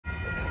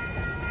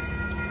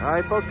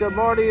Alright folks, good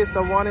morning. It's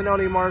the one and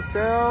only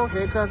Marcel.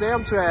 Here comes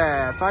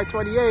Amtrak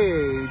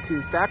 528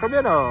 to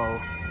Sacramento.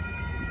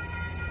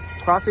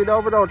 Crossing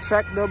over to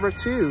track number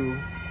 2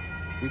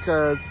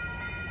 because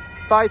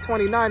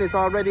 529 is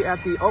already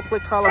at the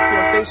Oakland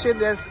Coliseum station.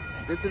 This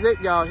is it,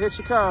 y'all. Here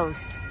she comes.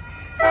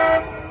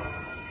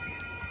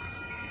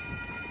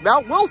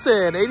 Mount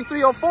Wilson,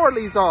 8304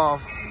 leads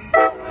off.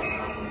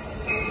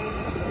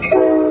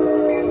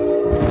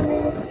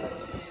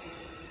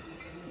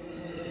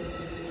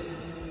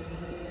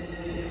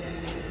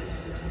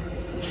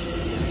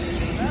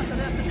 That's an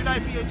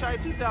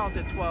F59PHI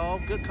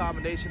 2012. Good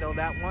combination on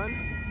that one.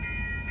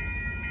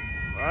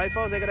 All right,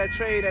 folks, they got that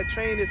train. That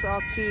train is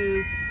off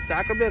to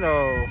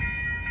Sacramento.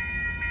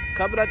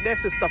 Coming up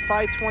next is the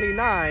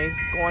 529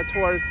 going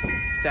towards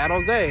San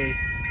Jose.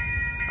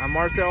 I'm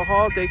Marcel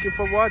Hall. Thank you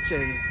for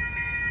watching.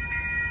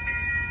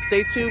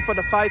 Stay tuned for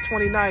the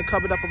 529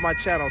 coming up on my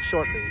channel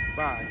shortly.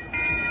 Bye.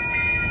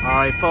 All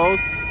right,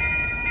 folks.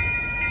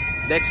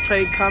 Next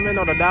train coming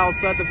on the Down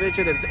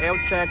subdivision is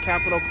Amtrak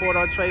Capital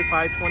Corridor train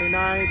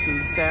 529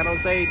 to San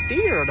Jose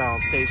Theater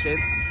Down Station.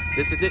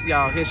 This is it,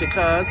 y'all. Here she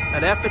comes.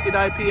 An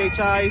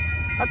F59PHI.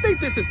 I think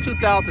this is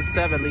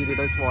 2007 leading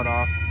this one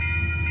off.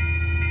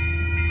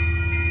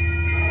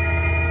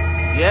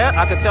 Yeah,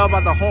 I can tell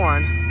by the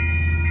horn.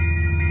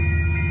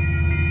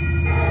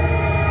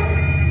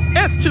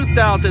 It's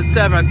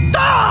 2007.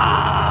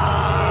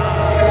 Ah!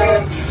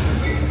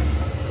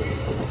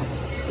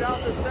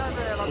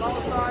 2007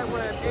 alongside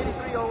with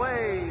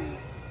 8308.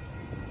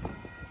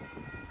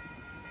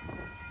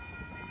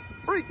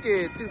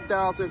 Freaking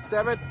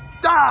 2007.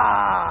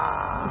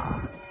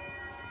 Ah!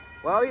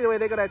 Well, anyway,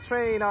 they got that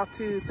train out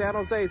to San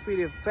Jose,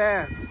 speeding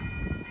fast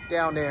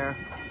down there.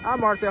 I'm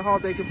Marcel Hall.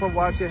 Thank you for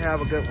watching.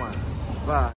 Have a good one. Bye.